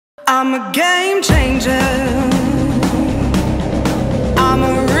I'm a game changer. I'm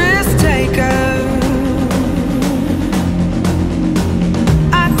a risk taker.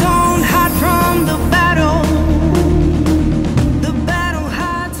 I don't hide from the battle. The battle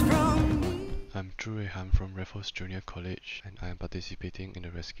hides from me. I'm Zhu Ruihan from Raffles Junior College, and I am participating in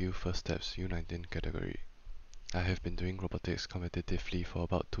the Rescue FirstSteps U19 category. I have been doing robotics competitively for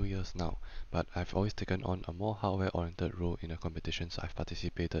about 2 years now, but I've always taken on a more hardware-oriented role in the competitions I've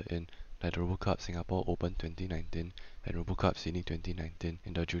participated in, like the RoboCup Singapore Open 2019 and RoboCup Sydney 2019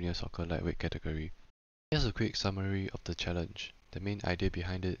 in the Junior Soccer Lightweight category. Here's a quick summary of the challenge. The main idea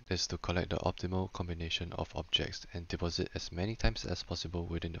behind it is to collect the optimal combination of objects and deposit as many times as possible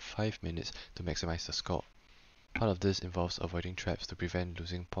within the 5 minutes to maximize the score. Part of this involves avoiding traps to prevent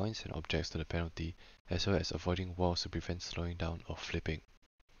losing points and objects to the penalty, as well as avoiding walls to prevent slowing down or flipping.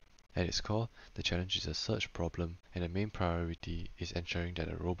 At its core, the challenge is a search problem, and the main priority is ensuring that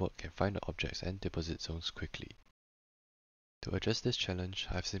the robot can find the objects and deposit zones quickly. To address this challenge,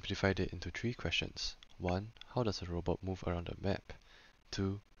 I've simplified it into 3 questions. 1. How does a robot move around the map?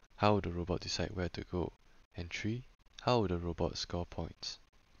 2. How will the robot decide where to go? And 3. How will the robot score points?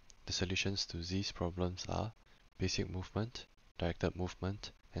 The solutions to these problems are basic movement, directed movement,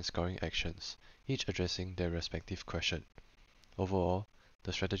 and scoring actions, each addressing their respective question. Overall,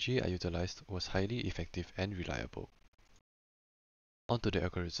 the strategy I utilized was highly effective and reliable. On to the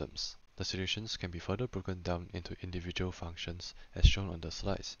algorithms. The solutions can be further broken down into individual functions as shown on the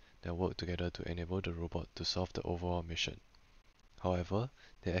slides that work together to enable the robot to solve the overall mission. However,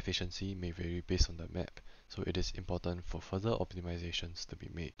 their efficiency may vary based on the map, so it is important for further optimizations to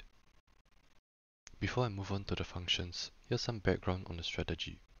be made. Before I move on to the functions, here's some background on the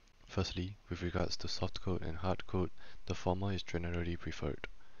strategy. Firstly, with regards to softcode and hardcode, the former is generally preferred.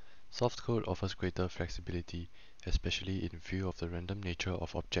 Softcode offers greater flexibility, especially in view of the random nature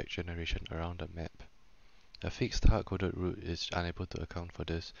of object generation around the map. A fixed hard-coded route is unable to account for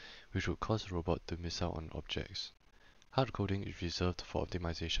this, which would cause the robot to miss out on objects. Hard coding is reserved for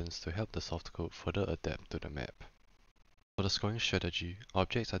optimizations to help the softcode further adapt to the map. For the scoring strategy,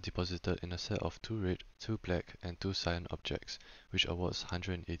 objects are deposited in a set of 2 red, 2 black, and 2 cyan objects, which awards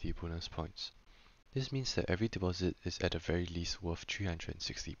 180 bonus points. This means that every deposit is at the very least worth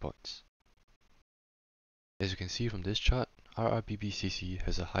 360 points. As you can see from this chart, 𝗈𝗄𝐵𝗶𝗃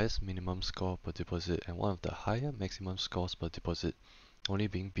has the highest minimum score per deposit and one of the higher maximum scores per deposit, only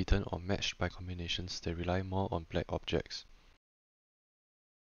being beaten or matched by combinations that rely more on black objects.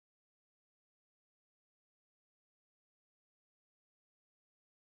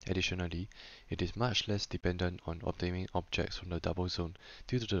 Additionally, it is much less dependent on obtaining objects from the double zone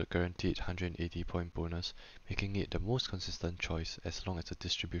due to the guaranteed 180 point bonus, making it the most consistent choice as long as the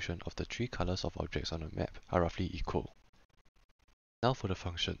distribution of the 3 colors of objects on the map are roughly equal. Now for the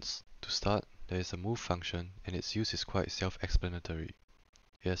functions. To start, there is a move function, and its use is quite self-explanatory.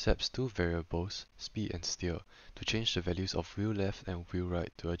 It accepts 2 variables, speed and steer, to change the values of wheel left and wheel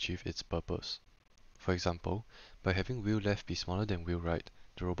right to achieve its purpose. For example, by having wheel left be smaller than wheel right,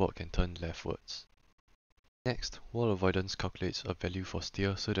 the robot can turn leftwards. Next, wall avoidance calculates a value for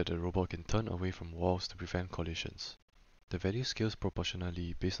steer so that the robot can turn away from walls to prevent collisions. The value scales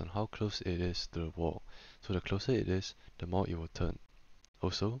proportionally based on how close it is to the wall, so the closer it is, the more it will turn.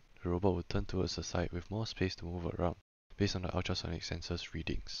 Also, the robot will turn towards the side with more space to move around, based on the ultrasonic sensor's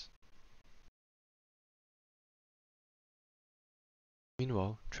readings.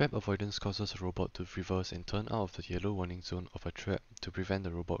 Meanwhile, trap avoidance causes a robot to reverse and turn out of the yellow warning zone of a trap to prevent the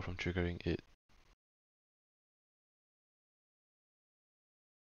robot from triggering it.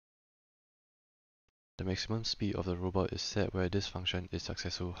 The maximum speed of the robot is set where this function is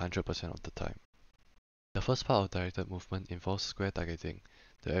successful 100% of the time. The first part of directed movement involves square targeting,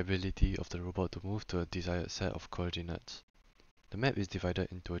 the ability of the robot to move to a desired set of coordinates. The map is divided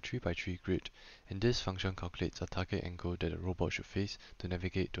into a 3x3 grid, and this function calculates a target angle that the robot should face to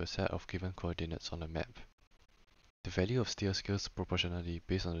navigate to a set of given coordinates on the map. The value of steer scales proportionally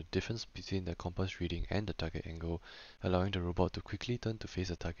based on the difference between the compass reading and the target angle, allowing the robot to quickly turn to face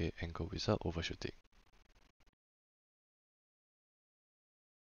the target angle without overshooting.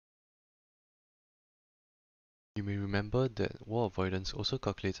 You may remember that wall avoidance also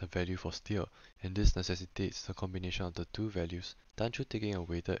calculates a value for steer, and this necessitates the combination of the 2 values done through taking a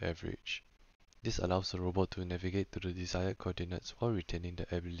weighted average. This allows the robot to navigate to the desired coordinates while retaining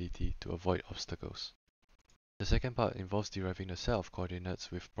the ability to avoid obstacles. The second part involves deriving a set of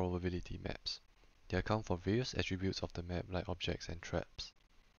coordinates with probability maps. They account for various attributes of the map like objects and traps.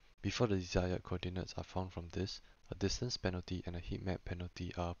 Before the desired coordinates are found from this, a distance penalty and a heat map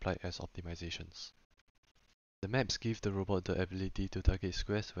penalty are applied as optimizations. The maps give the robot the ability to target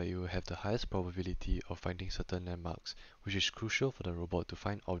squares where it will have the highest probability of finding certain landmarks, which is crucial for the robot to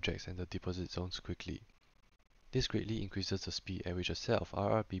find objects and the deposit zones quickly. This greatly increases the speed at which a set of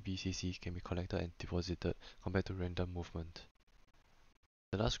𝗈𝗄𝗃𝐶 can be collected and deposited compared to random movement.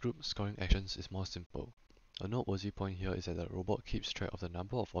 The last group, scoring actions, is more simple. A noteworthy point here is that the robot keeps track of the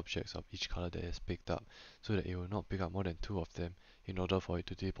number of objects of each color that it has picked up, so that it will not pick up more than 2 of them in order for it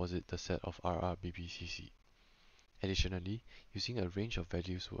to deposit the set of 𝗈𝗄𝗃𝐶. Additionally, using a range of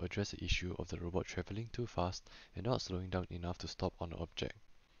values will address the issue of the robot traveling too fast and not slowing down enough to stop on the object.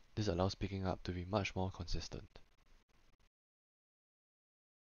 This allows picking up to be much more consistent.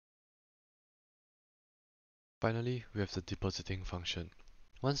 Finally, we have the depositing function.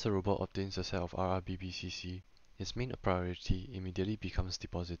 Once the robot obtains a set of 𝗈𝗄𝗃𝐶, its main priority immediately becomes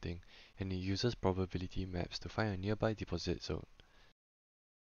depositing, and it uses probability maps to find a nearby deposit zone.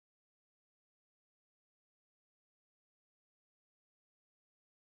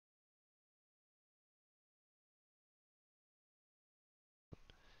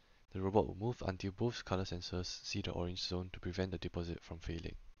 The robot will move until both color sensors see the orange zone to prevent the deposit from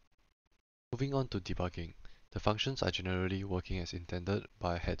failing. Moving on to debugging. The functions are generally working as intended, but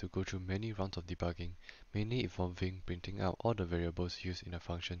I had to go through many rounds of debugging, mainly involving printing out all the variables used in a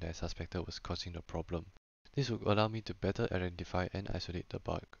function that I suspected was causing the problem. This would allow me to better identify and isolate the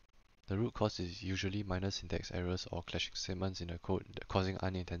bug. The root cause is usually minor syntax errors or clashing statements in the code causing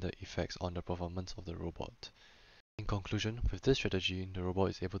unintended effects on the performance of the robot. In conclusion, with this strategy, the robot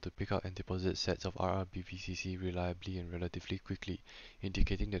is able to pick up and deposit sets of 𝗈𝗄𝗃𝐶 reliably and relatively quickly,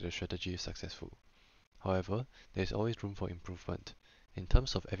 indicating that the strategy is successful. However, there is always room for improvement. In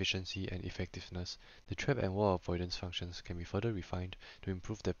terms of efficiency and effectiveness, the trap and wall avoidance functions can be further refined to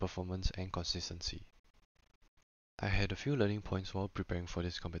improve their performance and consistency. I had a few learning points while preparing for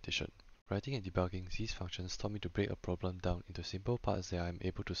this competition. Writing and debugging these functions taught me to break a problem down into simple parts that I am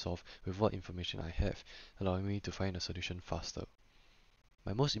able to solve with what information I have, allowing me to find a solution faster.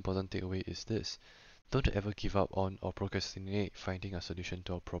 My most important takeaway is this: don't ever give up on or procrastinate finding a solution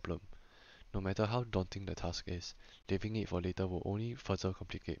to a problem. No matter how daunting the task is, leaving it for later will only further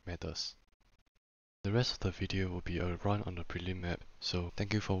complicate matters. The rest of the video will be a run on the prelim map, so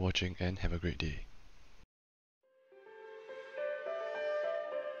thank you for watching and have a great day.